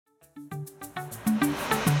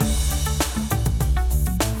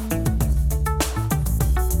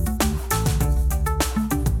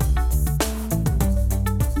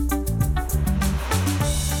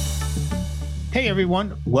Hey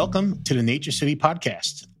everyone, welcome to the Nature City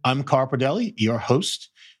podcast. I'm Carl Pradelli, your host,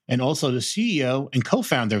 and also the CEO and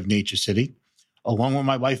co-founder of Nature City. Along with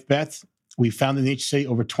my wife, Beth, we founded Nature City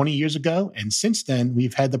over 20 years ago, and since then,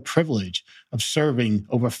 we've had the privilege of serving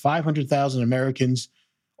over 500,000 Americans,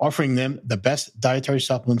 offering them the best dietary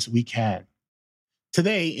supplements we can.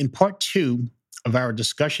 Today, in part two of our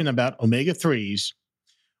discussion about omega-3s,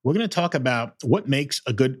 we're going to talk about what makes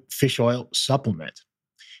a good fish oil supplement.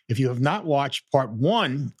 If you have not watched part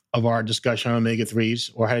one of our discussion on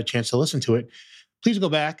omega-3s or had a chance to listen to it, please go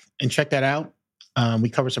back and check that out. We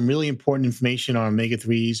cover some really important information on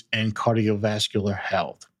omega-3s and cardiovascular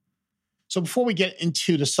health. So before we get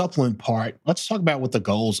into the supplement part, let's talk about what the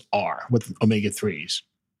goals are with omega-3s.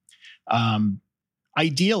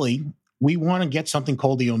 Ideally, we want to get something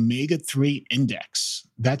called the omega-3 index.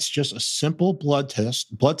 That's just a simple blood test,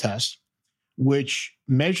 which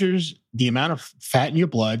measures the amount of fat in your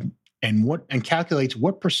blood and calculates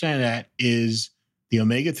what percent of that is the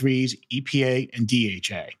omega-3s, EPA, and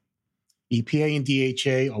DHA. EPA and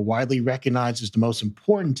DHA are widely recognized as the most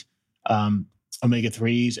important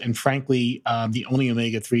omega-3s, and frankly, the only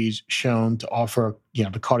omega-3s shown to offer, the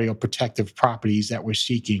cardioprotective properties that we're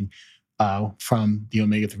seeking from the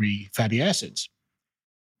omega-3 fatty acids.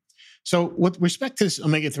 So, with respect to this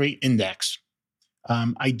omega-3 index,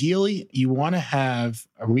 ideally, you want to have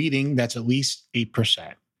a reading that's at least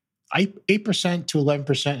 8%. 8% to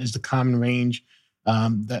 11% is the common range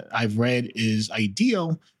that I've read is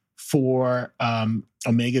ideal for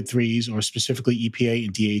omega-3s, or specifically EPA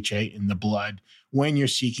and DHA in the blood, when you're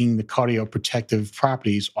seeking the cardioprotective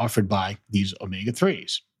properties offered by these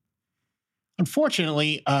omega-3s.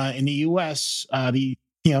 Unfortunately, in the U.S.,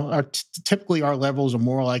 typically our levels are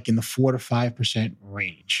more like in the 4 to 5%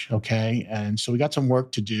 range. Okay, and so we got some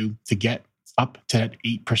work to do to get up to that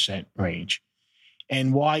 8% range.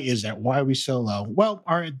 And why is that? Why are we so low? Well,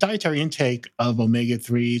 our dietary intake of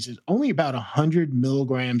omega-3s is only about 100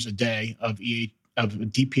 milligrams a day of DHA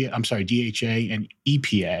and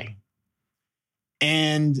EPA.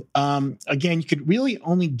 And again, you could really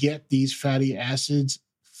only get these fatty acids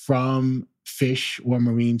from fish or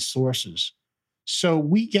marine sources. So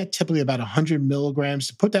we get typically about 100 milligrams.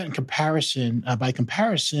 To put that in comparison, by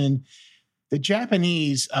comparison, the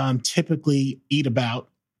Japanese typically eat about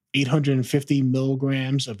 850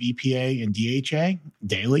 milligrams of EPA and DHA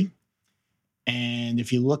daily. And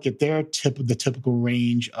if you look at the typical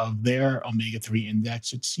range of their omega-3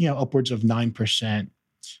 index, it's upwards of 9%,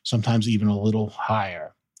 sometimes even a little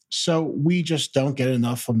higher. So we just don't get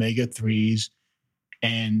enough omega-3s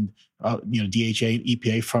and DHA and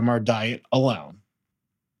EPA from our diet alone.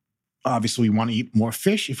 Obviously, we want to eat more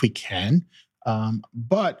fish if we can,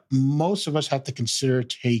 but most of us have to consider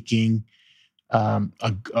taking a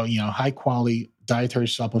high quality dietary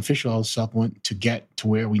supplement, fish oil supplement, to get to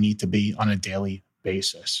where we need to be on a daily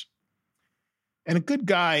basis. And a good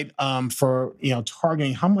guide for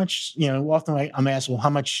targeting how much, often I'm asked, well, how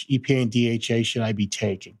much EPA and DHA should I be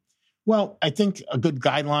taking? Well, I think a good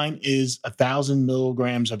guideline is 1,000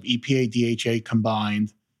 milligrams of EPA, DHA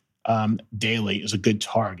combined daily is a good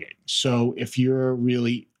target. So if you're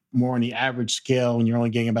really more on the average scale and you're only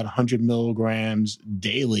getting about 100 milligrams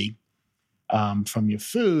daily from your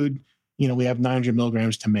food, we have 900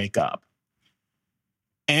 milligrams to make up.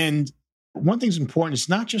 And one thing's important, it's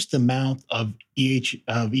not just the amount of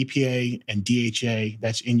EPA and DHA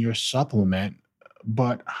that's in your supplement,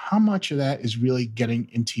 but how much of that is really getting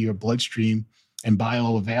into your bloodstream and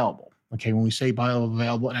bioavailable. Okay, when we say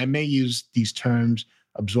bioavailable, and I may use these terms,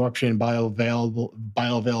 absorption and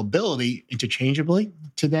bioavailability, interchangeably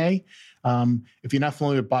today. If you're not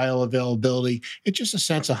familiar with bioavailability, it's just a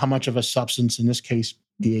sense of how much of a substance, in this case,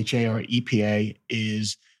 DHA or EPA,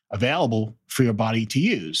 is available for your body to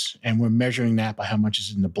use. And we're measuring that by how much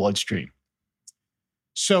is in the bloodstream.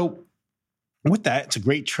 So with that, it's a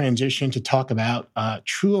great transition to talk about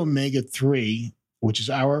True Omega-3, which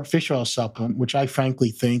is our fish oil supplement, which I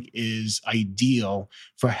frankly think is ideal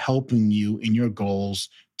for helping you in your goals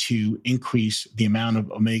to increase the amount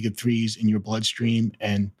of omega-3s in your bloodstream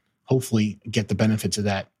and hopefully get the benefits of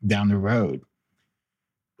that down the road.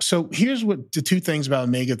 So here's what the two things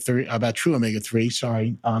about True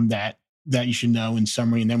Omega-3, that you should know in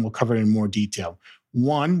summary, and then we'll cover it in more detail.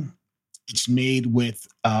 One, it's made with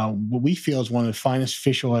what we feel is one of the finest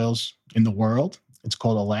fish oils in the world. It's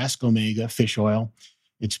called Alaska Omega fish oil.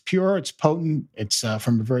 It's pure, it's potent, it's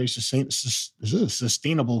from a very sustainable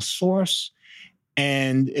source,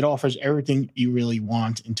 and it offers everything you really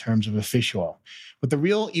want in terms of a fish oil. But the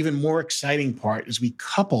real, even more exciting part is we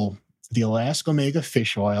couple the Alaska Omega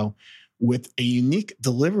fish oil with a unique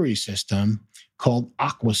delivery system called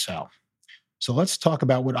Aquacell. So let's talk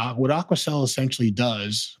about what Aquacel essentially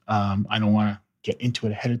does. I don't want to get into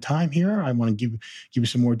it ahead of time here. I want to give you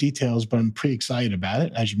some more details, but I'm pretty excited about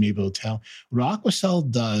it, as you may be able to tell. What Aquacel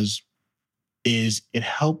does is it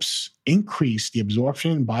helps increase the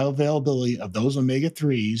absorption and bioavailability of those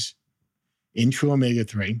omega-3s in true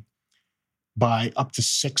omega-3 by up to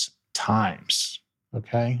 6 times,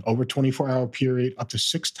 okay? Over a 24-hour period, up to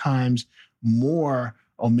 6 times more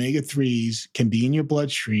omega-3s can be in your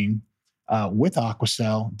bloodstream with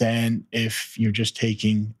Aquacel than if you're just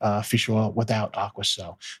taking fish oil without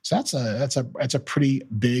Aquacel. So that's a pretty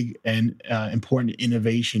big and important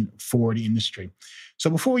innovation for the industry. So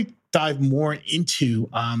before we dive more into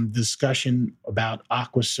the discussion about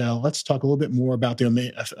Aquacel, let's talk a little bit more about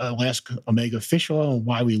the Alaska Omega fish oil and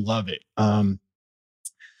why we love it.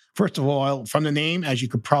 First of all, from the name, as you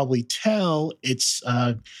could probably tell, it's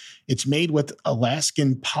made with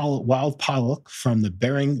Alaskan wild pollock from the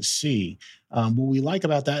Bering Sea. What we like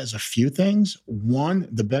about that is a few things. One,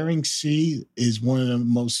 the Bering Sea is one of the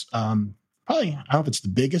most, probably, I don't know if it's the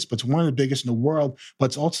biggest, but it's one of the biggest in the world, but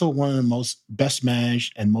it's also one of the most best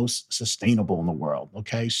managed and most sustainable in the world.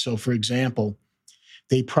 Okay. So, for example,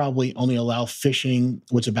 they probably only allow fishing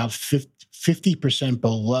what's about 50%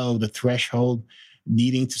 below the threshold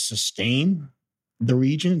needing to sustain the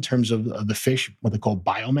region in terms of the fish, what they call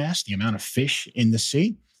biomass, the amount of fish in the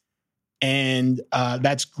sea. And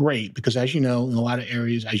that's great because, as you know, in a lot of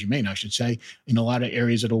areas, as you may know, I should say, in a lot of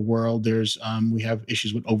areas of the world, we have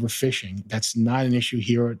issues with overfishing. That's not an issue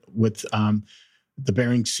here with the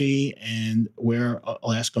Bering Sea and where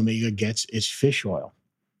Alaska Omega gets its fish oil.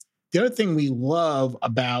 The other thing we love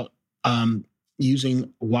about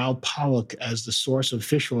using wild pollock as the source of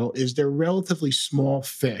fish oil is they're relatively small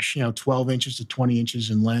fish, 12 inches to 20 inches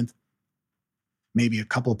in length, maybe a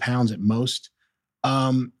couple of pounds at most.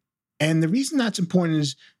 And the reason that's important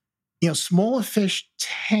is, smaller fish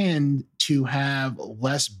tend to have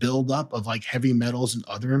less buildup of like heavy metals and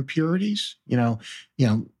other impurities.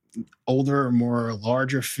 Older or more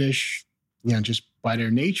larger fish, just by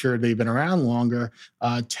their nature, they've been around longer,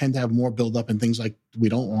 tend to have more buildup in things like we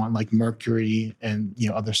don't want, like mercury and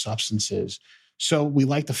other substances. So we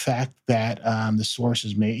like the fact that the source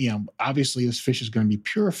is made. Obviously this fish is going to be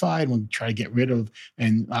purified. We'll try to get rid of,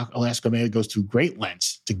 and Alaska Omega goes through great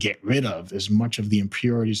lengths to get rid of as much of the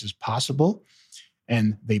impurities as possible.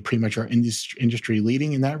 And they pretty much are industry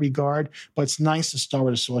leading in that regard. But it's nice to start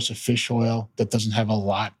with a source of fish oil that doesn't have a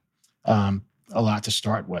lot to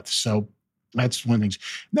start with. So that's one of the things.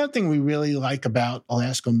 Another thing we really like about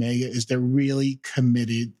Alaska Omega is they're really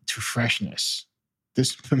committed to freshness.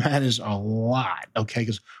 This matters a lot, okay?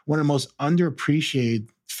 Because one of the most underappreciated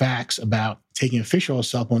facts about taking a fish oil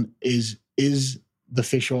supplement is the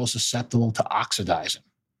fish oil susceptible to oxidizing.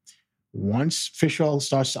 Once fish oil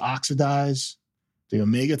starts to oxidize, the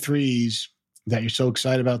omega-3s that you're so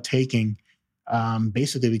excited about taking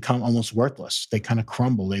basically become almost worthless. They kind of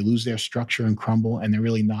crumble. They lose their structure and crumble, and they're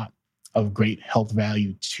really not of great health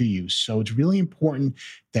value to you. So it's really important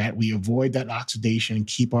that we avoid that oxidation and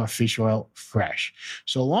keep our fish oil fresh.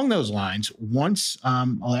 So along those lines, once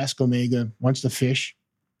Alaska Omega, once the fish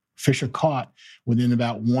are caught, within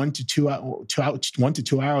about 1 to 2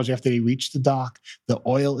 hours after they reach the dock, the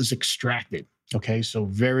oil is extracted. Okay, so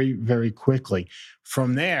very, very quickly.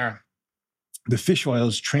 From there, the fish oil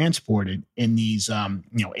is transported in these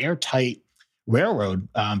airtight railroad,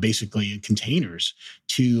 basically containers,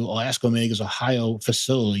 to Alaska Omega's Ohio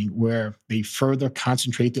facility, where they further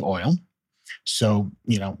concentrate the oil. So,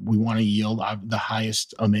 we want to yield the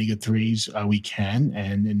highest omega-3s we can.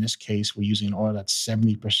 And in this case, we're using an oil that's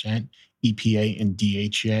 70% EPA and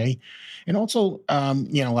DHA. And also,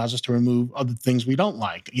 allows us to remove other things we don't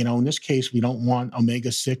like. In this case, we don't want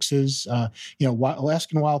omega-6s.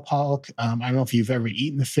 Alaskan wild pollock, I don't know if you've ever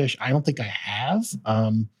eaten the fish. I don't think I have.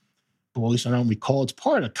 Well, at least I don't recall. It's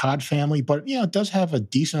part of the cod family, but it does have a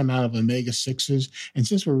decent amount of omega-6s. And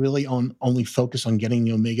since we're really only focused on getting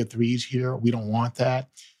the omega-3s here, we don't want that.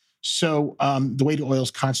 So the way the oil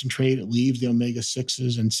is concentrated, it leaves the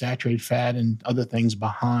omega-6s and saturated fat and other things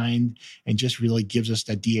behind, and just really gives us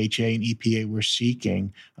that DHA and EPA we're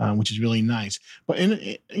seeking, which is really nice. But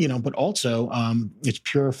but also it's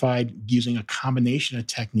purified using a combination of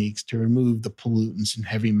techniques to remove the pollutants and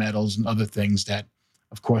heavy metals and other things that,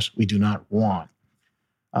 of course, we do not want.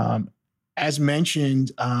 As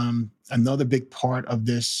mentioned, another big part of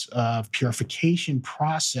this purification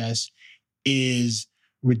process is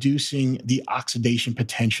reducing the oxidation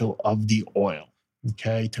potential of the oil.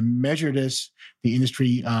 Okay, to measure this, the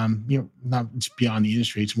industry, not it's beyond the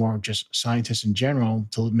industry, it's more just scientists in general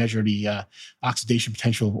to measure the oxidation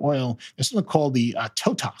potential of oil. There's something called the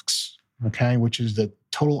TOTOX. okay, which is the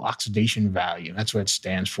total oxidation value. That's what it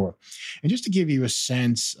stands for. And just to give you a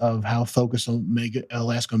sense of how focused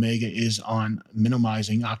Alaska Omega is on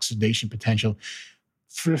minimizing oxidation potential,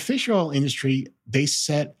 for the fish oil industry, they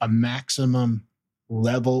set a maximum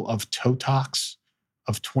level of TOTOX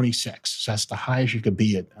of 26. So that's the highest you could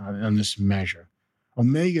be at on this measure.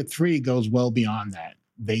 Omega 3 goes well beyond that.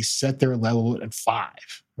 They set their level at 5,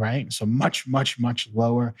 right? So much, much, much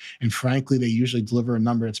lower. And frankly, they usually deliver a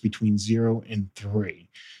number that's between 0 and 3.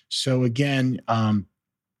 So again,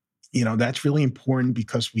 that's really important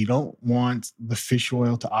because we don't want the fish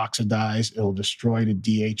oil to oxidize. It'll destroy the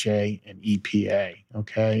DHA and EPA.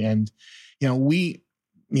 Okay. And, we,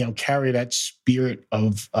 carry that spirit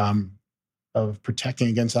of protecting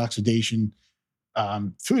against oxidation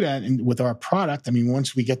through that. And with our product,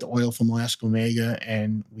 once we get the oil from Alaska Omega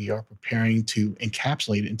and we are preparing to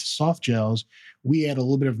encapsulate it into soft gels, we add a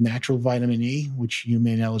little bit of natural vitamin E, which you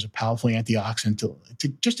may know is a powerful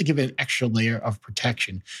antioxidant, just to give it an extra layer of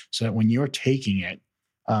protection so that when you're taking it,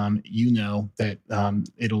 that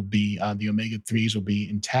it'll be the omega 3s will be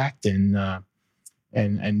intact and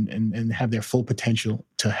have their full potential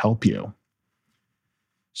to help you.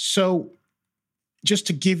 So just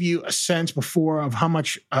to give you a sense before of how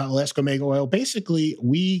much Alaska Omega oil, basically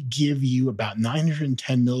we give you about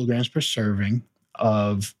 910 milligrams per serving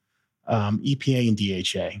of EPA and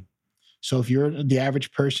DHA. So if you're the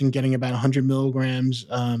average person getting about 100 milligrams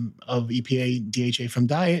of EPA, DHA from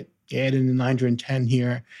diet, add in the 910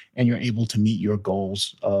 here, and you're able to meet your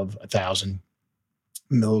goals of 1,000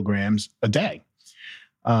 milligrams a day.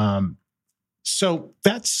 So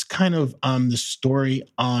that's kind of the story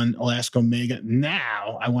on Alaska Omega.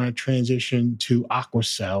 Now I want to transition to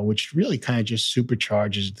Aquacel, which really kind of just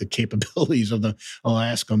supercharges the capabilities of the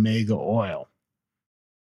Alaska Omega oil.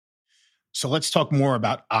 So let's talk more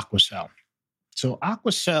about Aquacel. So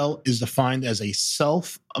Aquacel is defined as a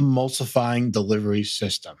self-emulsifying delivery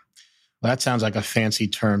system. Well, that sounds like a fancy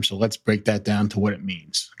term, so let's break that down to what it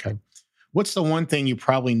means. Okay. What's the one thing you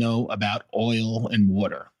probably know about oil and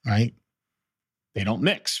water, right? They don't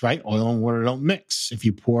mix, right? Oil and water don't mix. If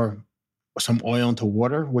you pour some oil into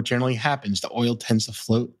water, what generally happens? The oil tends to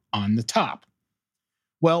float on the top.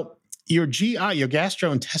 Well, your GI, your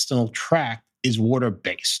gastrointestinal tract, is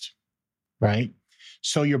water-based, right?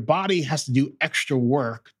 So your body has to do extra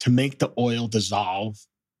work to make the oil dissolve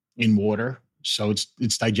in water, so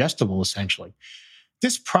it's digestible, essentially.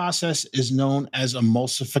 This process is known as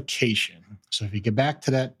emulsification. So if you get back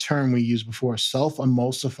to that term we used before,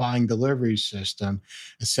 self-emulsifying delivery system,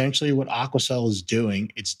 essentially what Aquacel is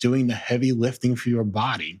doing, it's doing the heavy lifting for your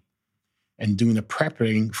body and doing the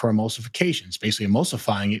prepping for emulsification. It's basically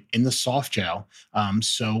emulsifying it in the soft gel,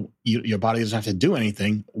 so your body doesn't have to do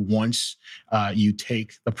anything once you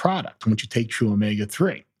take the product, once you take True Omega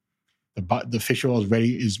 3. The fish oil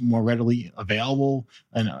is more readily available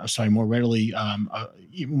and more readily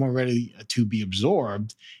to be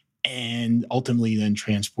absorbed and ultimately then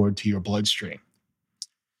transported to your bloodstream.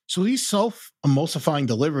 So these self-emulsifying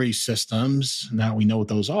delivery systems, now we know what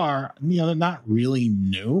those are, they're not really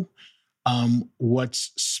new.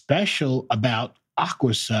 What's special about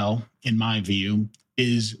Aquacel, in my view,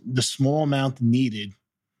 is the small amount needed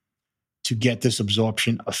to get this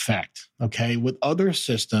absorption effect. Okay, with other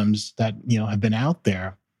systems that have been out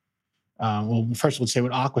there, first let's say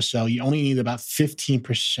with Aquacel, you only need about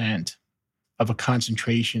 15% of a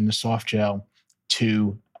concentration in the soft gel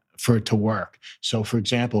for it to work. So, for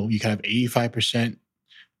example, you can have 85%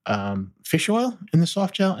 fish oil in the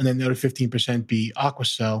soft gel, and then the other 15% be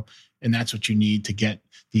Aquacel, and that's what you need to get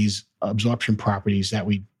these absorption properties that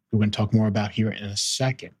we're going to talk more about here in a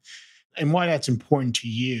second. And why that's important to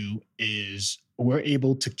you is we're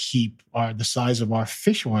able to keep the size of our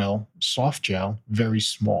fish oil soft gel very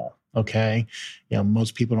small. Okay,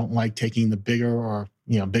 most people don't like taking the bigger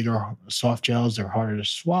soft gels. They're harder to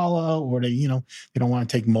swallow, or they don't want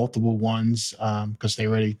to take multiple ones because they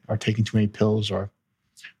already are taking too many pills or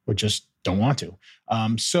just don't want to.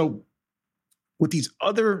 So with these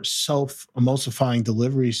other self-emulsifying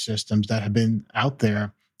delivery systems that have been out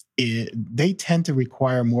there, they tend to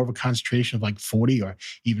require more of a concentration of like 40 or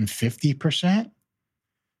even 50%.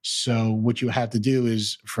 So what you have to do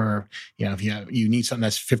is if you need something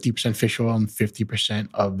that's 50% fish oil and 50%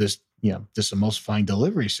 of this emulsifying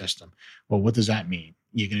delivery system. Well, what does that mean?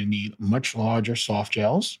 You're going to need much larger soft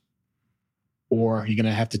gels, or you're going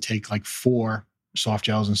to have to take like 4 soft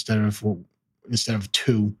gels instead of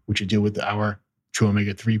 2, which you do with our True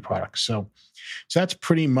Omega 3 products. So that's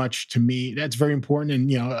pretty much, to me, that's very important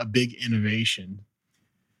and a big innovation.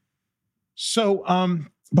 So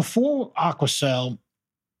before Aquacel,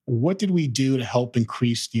 what did we do to help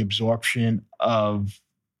increase the absorption of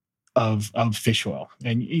fish oil?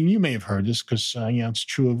 And you may have heard this because it's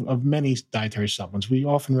true of many dietary supplements. We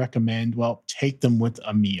often recommend, well, take them with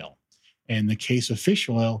a meal. In the case of fish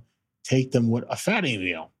oil, take them with a fatty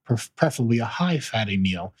meal, preferably a high fatty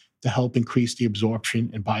meal, to help increase the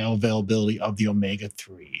absorption and bioavailability of the omega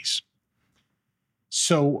 3s.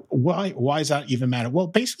 So why does that even matter? Well,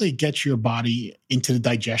 basically it gets your body into the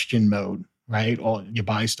digestion mode, right? Or your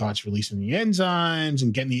body starts releasing the enzymes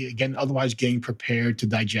and getting prepared to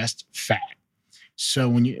digest fat. So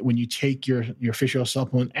when you take your fish oil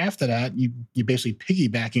supplement after that, you're basically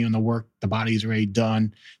piggybacking on the work the body's already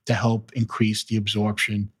done to help increase the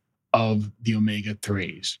absorption of the omega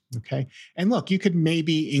 3s. Okay. And look, you could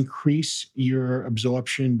maybe increase your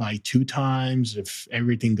absorption by 2 times. If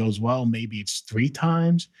everything goes well, maybe it's 3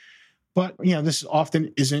 times. But, this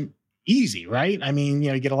often isn't easy, right? I mean,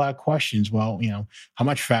 you get a lot of questions. Well, how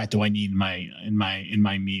much fat do I need in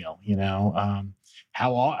my meal?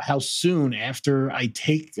 How soon after I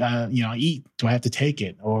take, eat, do I have to take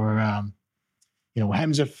it? Or, what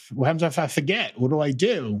happens if I forget? What do I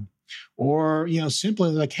do? Or,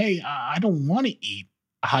 simply like, hey, I don't want to eat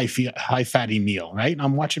a high fatty meal, right?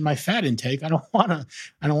 I'm watching my fat intake. I don't want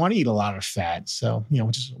to eat a lot of fat. So,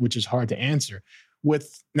 which is hard to answer.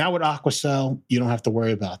 With Aquacel, you don't have to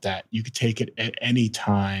worry about that. You could take it at any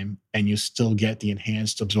time and you still get the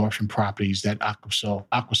enhanced absorption properties that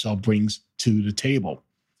Aquacel brings to the table.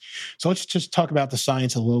 So let's just talk about the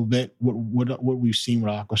science a little bit, what we've seen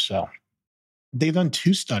with Aquacel. They've done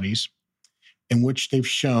 2 studies in which they've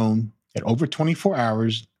shown that over 24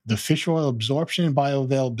 hours, the fish oil absorption and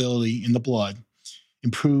bioavailability in the blood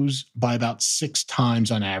improves by about 6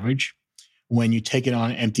 times on average when you take it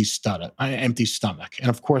on an empty stomach. And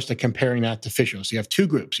of course, they're comparing that to fish oil. So you have 2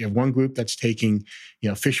 groups. You have one group that's taking,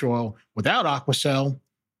 fish oil without Aquacel,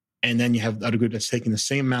 and then you have the other group that's taking the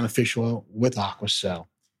same amount of fish oil with Aquacel.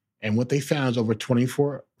 And what they found is over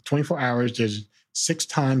 24 hours, there's 6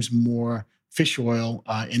 times more fish oil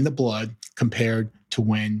in the blood compared to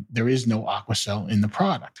when there is no Aquacel in the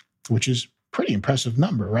product, which is pretty impressive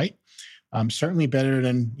number, right? Certainly better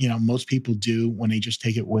than most people do when they just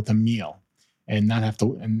take it with a meal and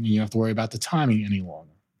you have to worry about the timing any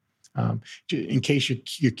longer. In case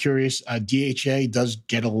you're curious, DHA does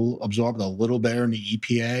get absorbed a little better in the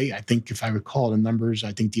EPA. I think if I recall the numbers,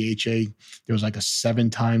 I think DHA, there was like a 7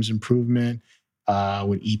 times improvement.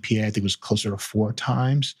 With EPA, I think it was closer to 4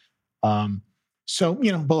 times. But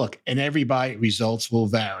look, in everybody, results will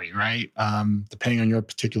vary, right? Depending on your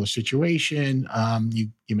particular situation,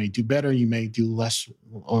 you may do better, you may do less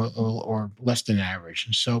or less than average.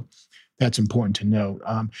 And so that's important to note.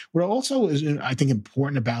 What also is, I think,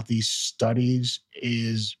 important about these studies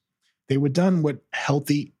is they were done with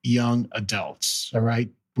healthy young adults, all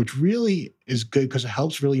right? Which really is good because it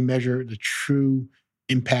helps really measure the true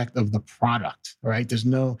impact of the product, right?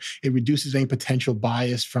 It reduces any potential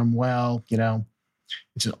bias from,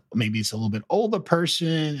 maybe it's a little bit older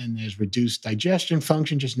person and there's reduced digestion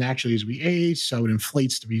function just naturally as we age, so it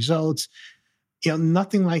inflates the results.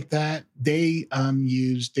 Nothing like that. They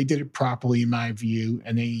did it properly in my view,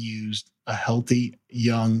 and they used a healthy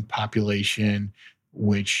young population,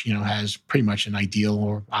 which, has pretty much an ideal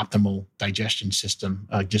or optimal digestion system,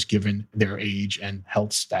 just given their age and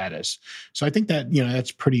health status. So I think that,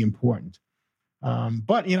 that's pretty important.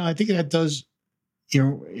 But, I think that does,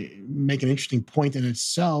 make an interesting point in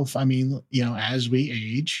itself. I mean, as we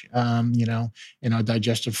age, and our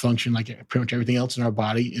digestive function, like pretty much everything else in our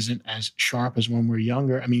body, isn't as sharp as when we're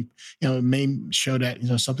younger. I mean, it may show that,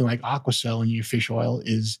 something like Aquacel in your fish oil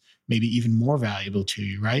is maybe even more valuable to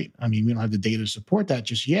you, right? I mean, we don't have the data to support that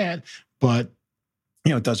just yet, but,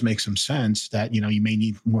 it does make some sense that, you may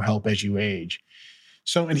need more help as you age.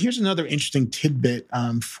 So, and here's another interesting tidbit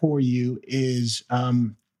for you is,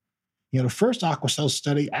 the first Aquacel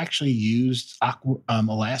study actually used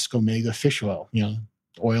Alaska Omega fish oil,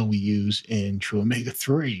 oil we use in True Omega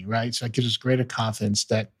 3, right? So that gives us greater confidence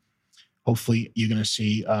that hopefully you're going to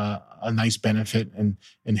see a nice benefit and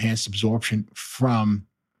enhanced absorption from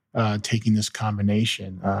taking this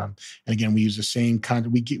combination. And again, we use the same kind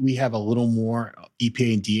of, we have a little more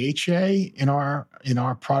EPA and DHA in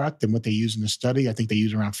our product than what they use in the study. I think they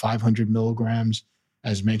use around 500 milligrams.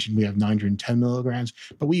 As mentioned, we have 910 milligrams,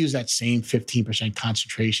 but we use that same 15%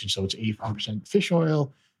 concentration. So it's 85% fish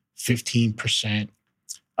oil, 15%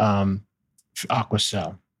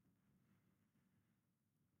 Aquacel.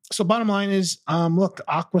 So bottom line is, look,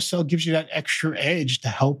 Aquacel gives you that extra edge to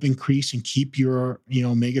help increase and keep your,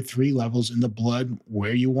 omega-3 levels in the blood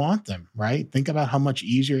where you want them, right? Think about how much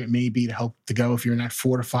easier it may be to help to go if you're in that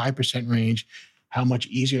 4 to 5% range, how much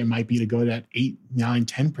easier it might be to go to that 8, 9,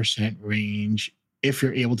 10% range if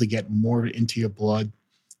you're able to get more into your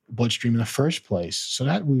bloodstream in the first place. So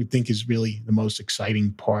that we think is really the most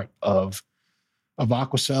exciting part of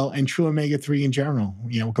Aquacel and True Omega-3 in general.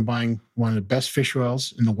 We're combining one of the best fish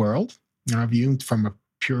oils in the world, in our view, from a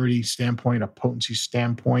purity standpoint, a potency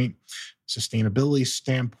standpoint, sustainability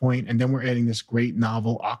standpoint, and then we're adding this great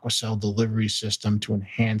novel Aquacel delivery system to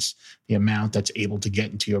enhance the amount that's able to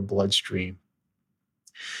get into your bloodstream.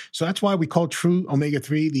 So that's why we call True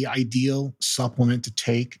Omega-3 the ideal supplement to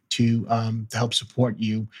take to help support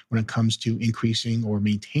you when it comes to increasing or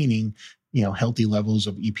maintaining healthy levels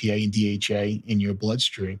of EPA and DHA in your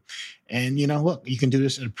bloodstream. And, look, you can do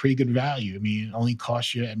this at a pretty good value. I mean, it only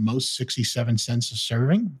costs you at most 67 cents a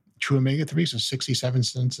serving, True Omega-3, so 67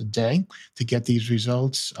 cents a day to get these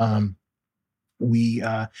results.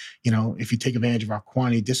 If you take advantage of our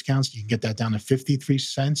quantity discounts, you can get that down to 53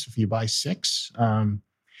 cents if you buy 6.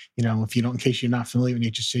 If you don't, in case you're not familiar with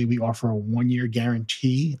HSC, we offer a 1-year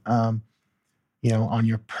guarantee, on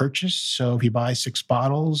your purchase. So if you buy 6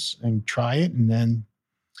 bottles and try it, and then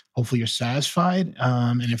hopefully you're satisfied.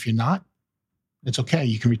 And if you're not, it's okay.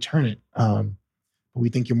 You can return it. But we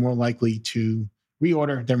think you're more likely to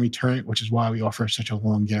reorder than return it, which is why we offer such a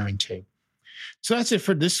long guarantee. So that's it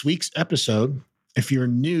for this week's episode. If you're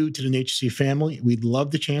new to the NatureC family, we'd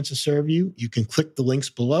love the chance to serve you. You can click the links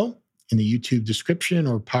below in the YouTube description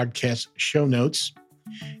or podcast show notes.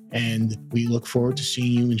 And we look forward to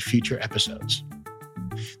seeing you in future episodes.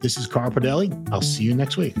 This is Carl Podelli. I'll see you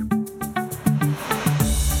next week.